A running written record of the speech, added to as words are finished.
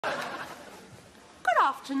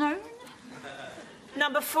afternoon.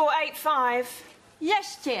 Number 485.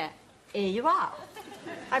 Yes, dear. Here you are.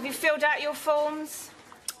 Have you filled out your forms?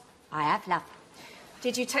 I have, love.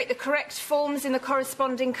 Did you take the correct forms in the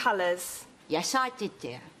corresponding colours? Yes, I did,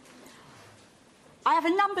 dear. I have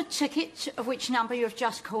a numbered ticket of which number you have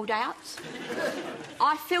just called out.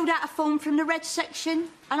 I filled out a form from the red section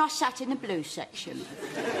and I sat in the blue section.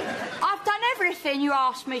 I've done everything you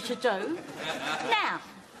asked me to do. Now,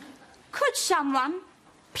 could someone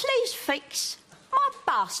please fix my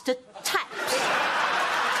bastard taps?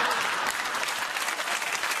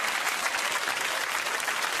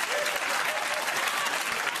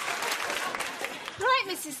 Right,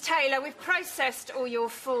 Mrs. Taylor, we've processed all your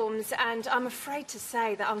forms and I'm afraid to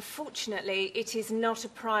say that unfortunately it is not a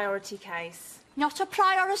priority case. Not a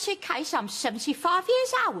priority case? I'm 75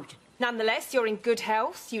 years old. Nonetheless, you're in good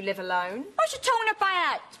health, you live alone. What you talking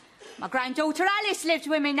about? My granddaughter Alice lives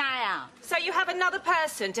with me now. So you have another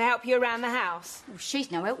person to help you around the house? Well,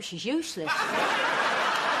 she's no help, she's useless.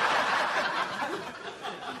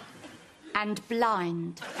 And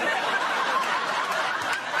blind.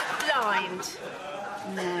 Blind?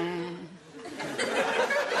 No.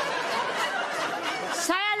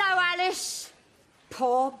 Say hello, Alice.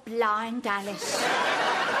 Poor blind Alice.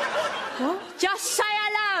 What? Just say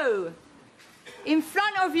hello. In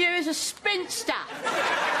front of you is a spinster.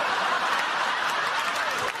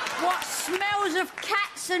 What smells of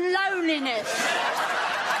cats and loneliness.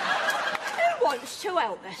 Who wants to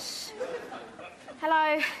help us?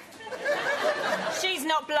 Hello. She's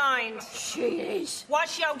not blind. She is. Why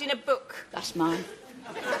is she holding a book? That's mine.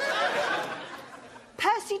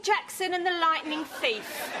 Percy Jackson and the Lightning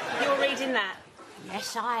Thief. You're reading that?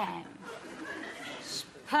 Yes, I am. It's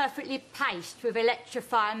perfectly paced with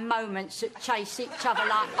electrifying moments that chase each other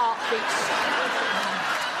like heartbeats.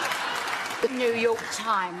 The New York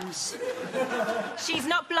Times. She's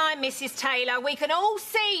not blind, Mrs. Taylor. We can all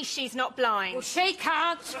see she's not blind. Well, she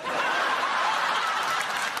can't.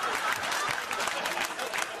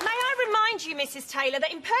 Remind you, Mrs. Taylor,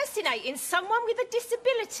 that impersonating someone with a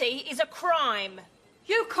disability is a crime.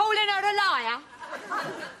 You calling her a liar?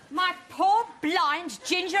 My poor blind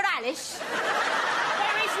ginger Alice?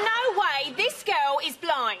 There is no way this girl is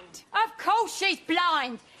blind. Of course she's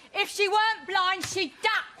blind. If she weren't blind, she'd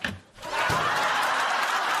duck.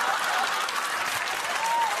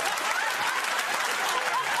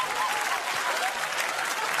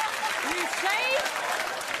 You see?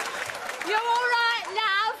 You're all right,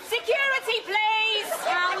 love? Security, please!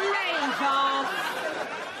 Now leave off.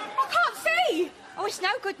 I can't see. Oh, it's no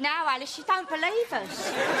good now, Alice. You don't believe us.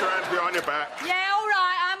 Put your hands behind your back. Yeah, all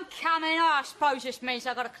right, I'm coming. Oh, I suppose this means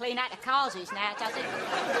I've got to clean out the cars now, does it?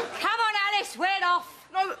 Come on, Alice, we're off.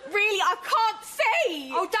 No, really, I can't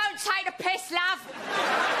see. Oh, don't take the piss, love.